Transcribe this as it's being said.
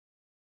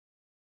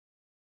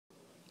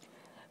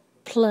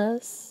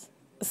plus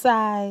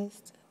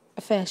sized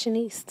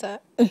fashionista.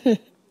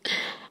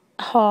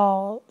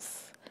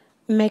 Hauls,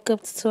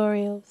 makeup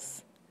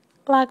tutorials,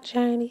 lock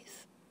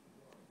journeys.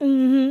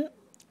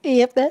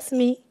 Yep, that's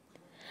me.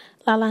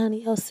 Lala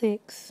Honey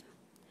 06.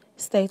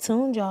 Stay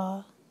tuned,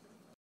 y'all.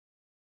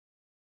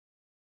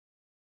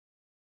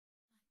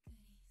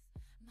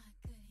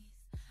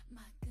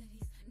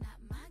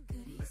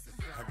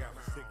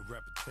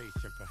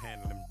 For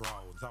handling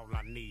brawls, all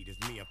I need is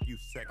me a few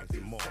seconds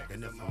and more,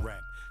 and it's a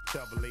wrap.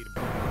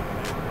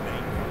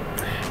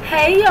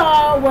 Hey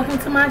y'all, welcome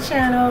to my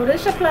channel.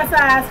 This is your plus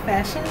size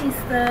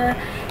fashionista,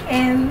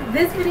 and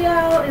this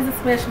video is a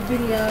special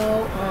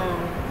video.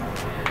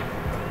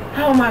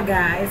 Oh my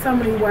god, it's so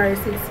many words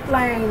to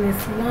explain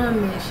this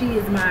woman. She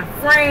is my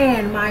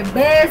friend, my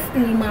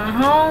bestie, my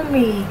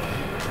homie,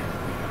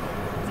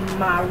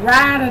 my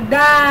ride or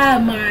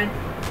die,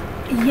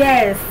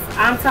 yes,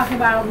 I'm talking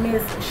about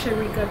Miss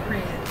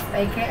Sherikaprince,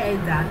 aka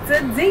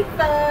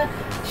drdivah.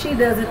 She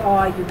does it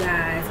all, you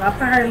guys. I'll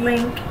put her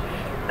link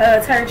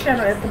to her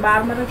channel at the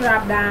bottom of the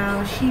drop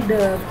down. She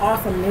does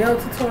awesome nail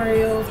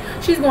tutorials.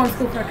 She's going to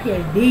school for her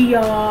PhD,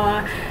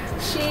 y'all.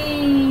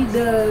 She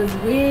does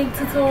wig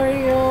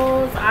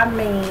tutorials. I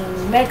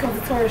mean, makeup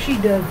tutorials. She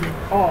does it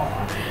all.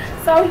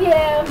 So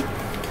yeah,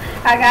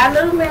 I got a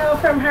little mail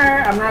from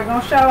her. I'm not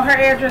gonna show her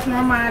address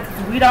nor mine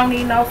because we don't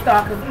need no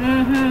stalkers.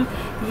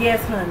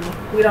 Yes, honey,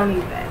 we don't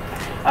need that.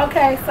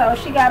 Okay, so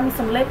she got me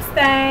some lip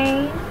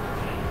stain,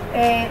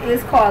 and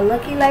it's called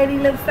Lucky Lady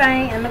lip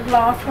stain and the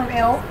gloss from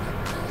e.l.f.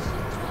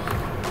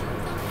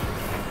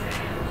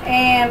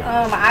 And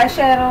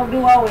eyeshadow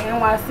duo with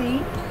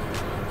NYC,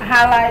 a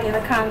highlight and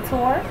a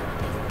contour.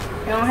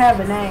 It don't have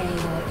a name,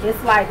 but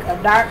it's like a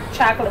dark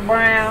chocolate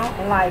brown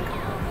and like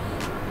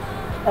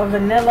a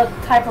vanilla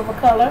type of a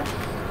color.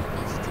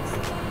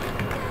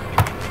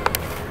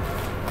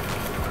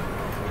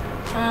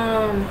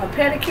 A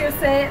pedicure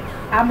set.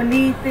 I'ma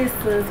need this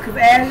because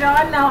as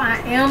y'all know,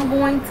 I am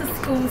going to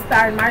school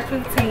starting March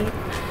 15th,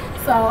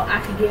 so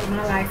I can get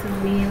my license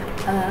being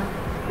a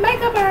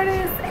makeup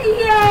artist.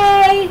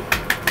 Yay!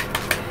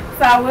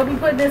 So I will be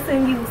putting this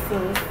in use.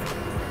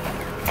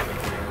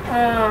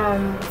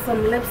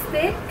 Some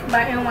lipstick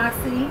by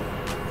NYC.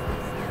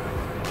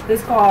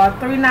 It's called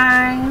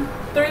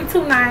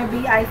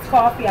 329B Iced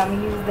Coffee. I'm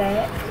gonna use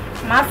that.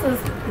 My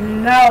sister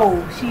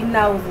she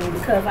knows me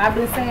because I've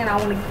been saying I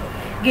want to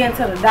get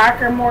into the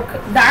more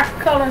dark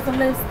colors of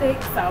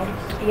lipstick. So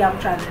yeah, I'm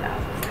trying it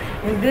out.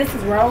 And this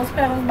is Rose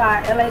Petals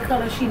by LA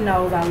Colors. She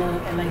knows I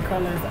love LA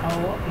Colors.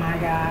 Oh my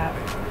god.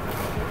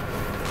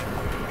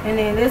 And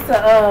then this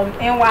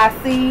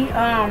NYC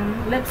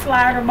lip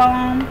slider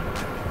balm.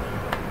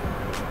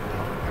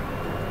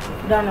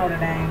 Don't know the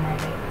name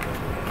of it.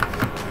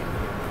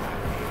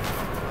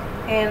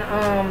 And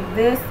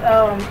this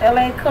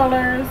LA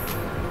Colors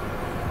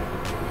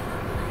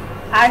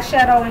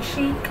eyeshadow and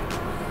chic.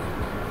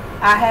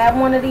 I have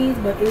one of these,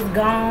 but it's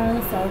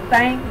gone. So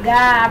thank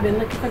God. I've been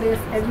looking for this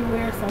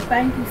everywhere. So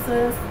thank you,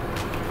 sis.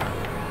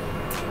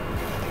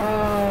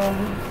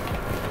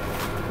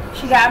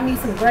 She got me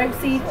some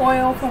grapeseed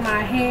oil for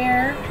my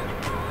hair.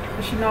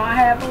 But you know I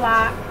have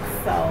locks,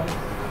 so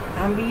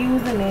I'm be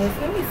using this.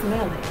 Let me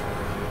smell it.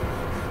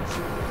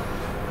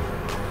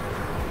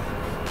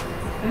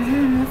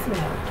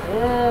 Smell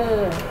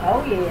good.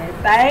 Oh yeah.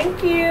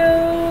 Thank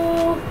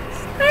you.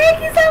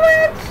 Thank you so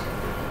much.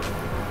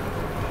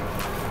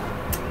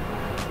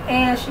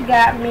 And she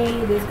got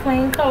me this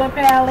clean color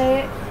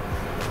palette.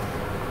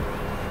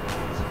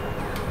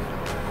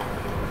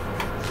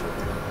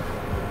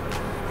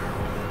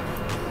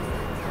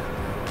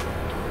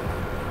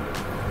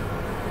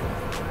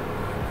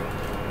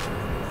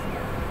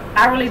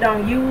 I really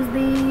don't use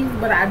these,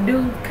 but I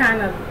do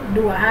kind of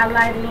do a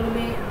highlight a little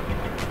bit.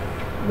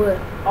 But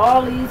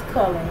all these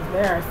colors,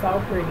 they are so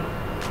pretty.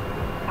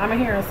 I'm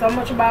hearing so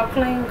much about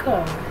clean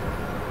color.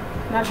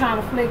 I'm not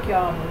trying to flick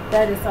y'all, but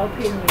that is so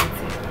pigmented.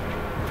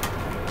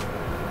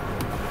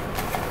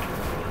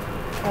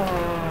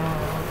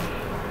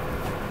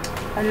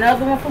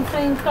 Another one from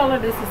Clean Color.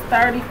 This is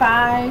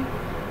 35.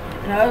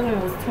 And the other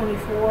one was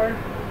 24.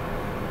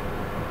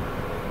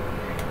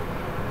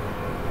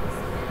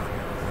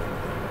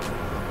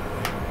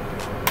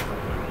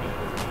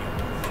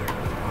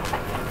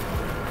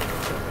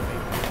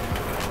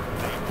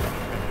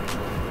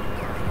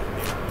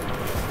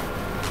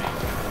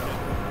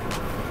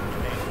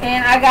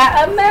 And I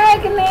got a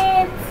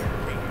magnet.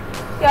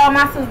 Y'all,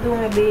 my sister's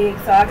doing big,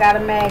 so I got a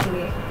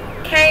magnet.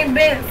 Can't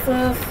bend,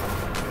 sis.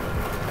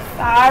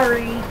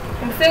 Sorry.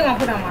 I'm still gonna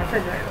put it on my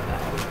refrigerator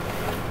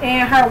though.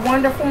 And her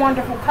wonderful,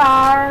 wonderful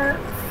cards.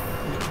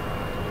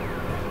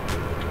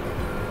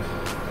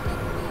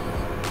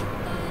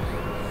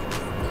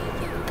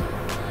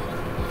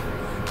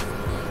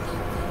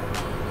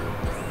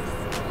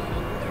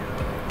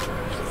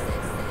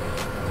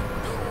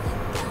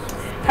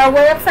 Her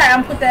website,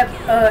 I'm put that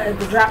at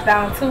the drop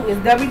down too. Is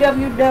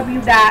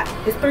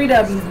www. It's 3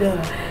 W's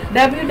done.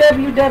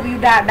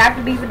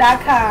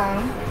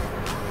 www.drdivah.com.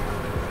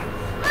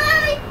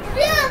 Mommy,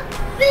 look,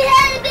 we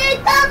had a big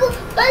bubble.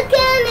 Look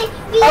at me.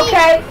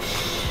 Okay.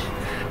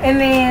 And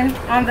then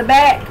on the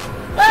back.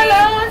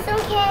 I want some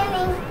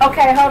candy.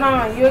 Okay, hold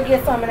on. You'll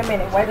get some in a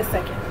minute. Wait a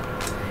second.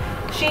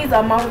 She's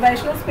a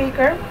motivational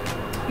speaker,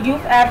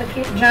 youth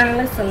advocate,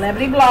 journalist,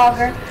 celebrity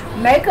blogger,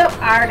 makeup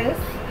artist,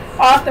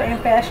 author, and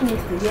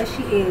fashionista. Yes,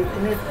 she is.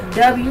 And it's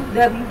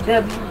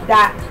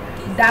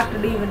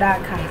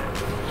www.drdivah.com.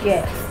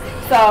 Yes.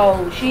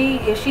 So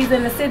she's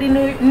in the city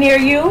near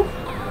you,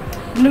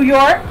 New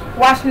York,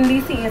 Washington,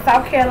 D.C., and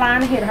South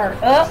Carolina. Hit her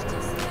up.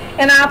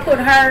 And I'll put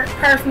her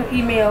personal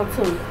email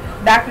too,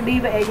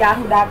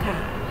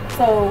 drdivah@yahoo.com.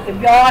 So if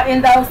y'all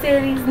in those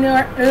cities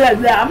near,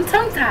 I'm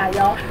tongue tied,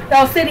 y'all.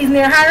 Those cities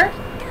near her,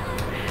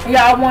 and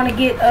y'all want to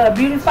get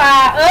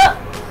beautified up,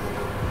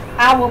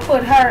 I will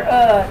put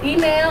her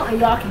email, and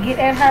y'all can get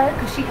at her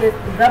because she is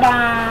the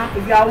bomb.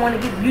 If y'all want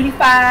to get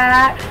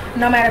beautified,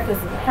 no matter if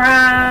it's a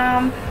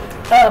prom,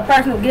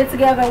 personal get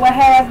together, what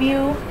have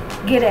you,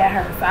 get at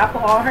her. So I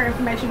put all her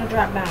information to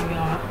drop down,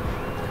 y'all.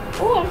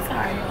 Oh, I'm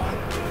sorry, y'all.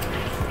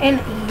 And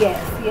yes.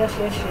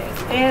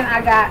 And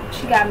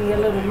she got me a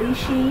little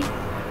leashy.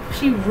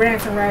 She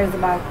rants and raves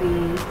about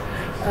the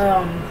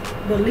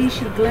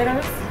leashy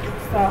glitters.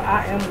 So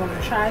I am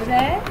gonna try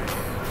that.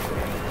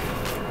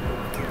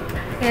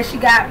 And she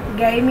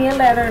gave me a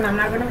letter, and I'm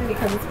not gonna read it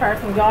because it's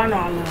personal. Y'all know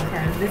I love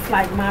her. It's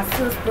like my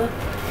sister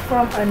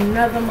from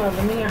another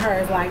mother. Me and her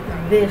is like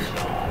this,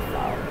 y'all.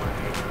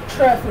 So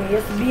trust me,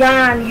 it's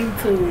beyond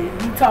YouTube.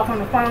 We talk on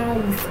the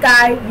phone, we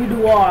Skype, we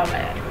do all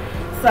that.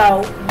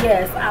 So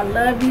yes, I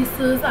love you,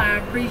 sis. I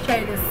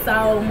appreciate it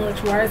so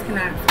much. Words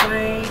cannot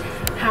explain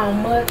how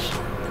much,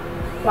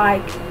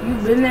 like,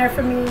 you've been there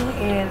for me,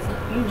 and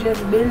you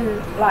just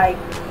been like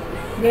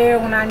there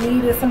when I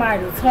needed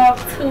somebody to talk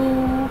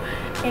to,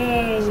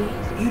 and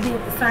you did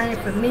the same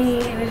for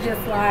me. And it's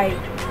just like,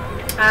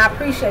 I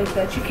appreciate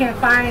that. You can't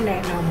find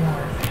that no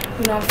more.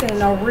 You know what I'm saying?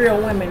 No real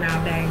women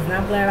nowadays, and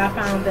I'm glad I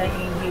found that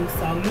in you.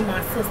 So you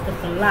my sister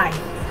for life.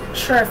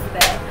 Trust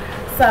that.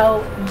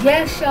 So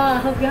yes, y'all, I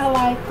hope y'all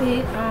liked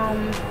it.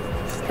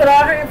 Put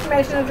all her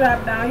information in the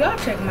drop down. Y'all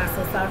check my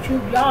sister out.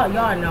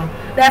 Y'all know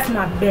that's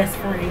my best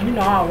friend. You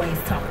know I always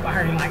talk about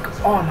her in like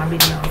all my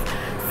videos.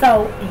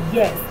 So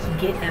yes,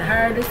 get at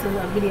her. This is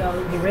a video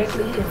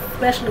directly,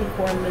 especially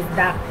for Miss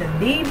Dr.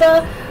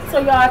 Diva. So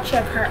y'all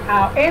check her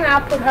out. And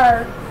I'll put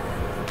her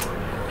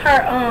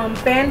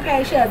fan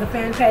page. She has a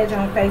fan page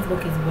on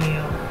Facebook as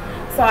well.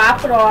 So I'll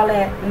put all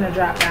that in the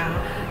drop down.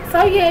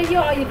 So yeah,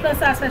 y'all, your plus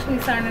size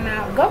specialist signing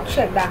out. Go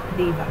check Dr.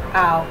 Diva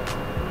out.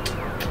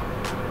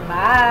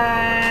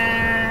 Bye.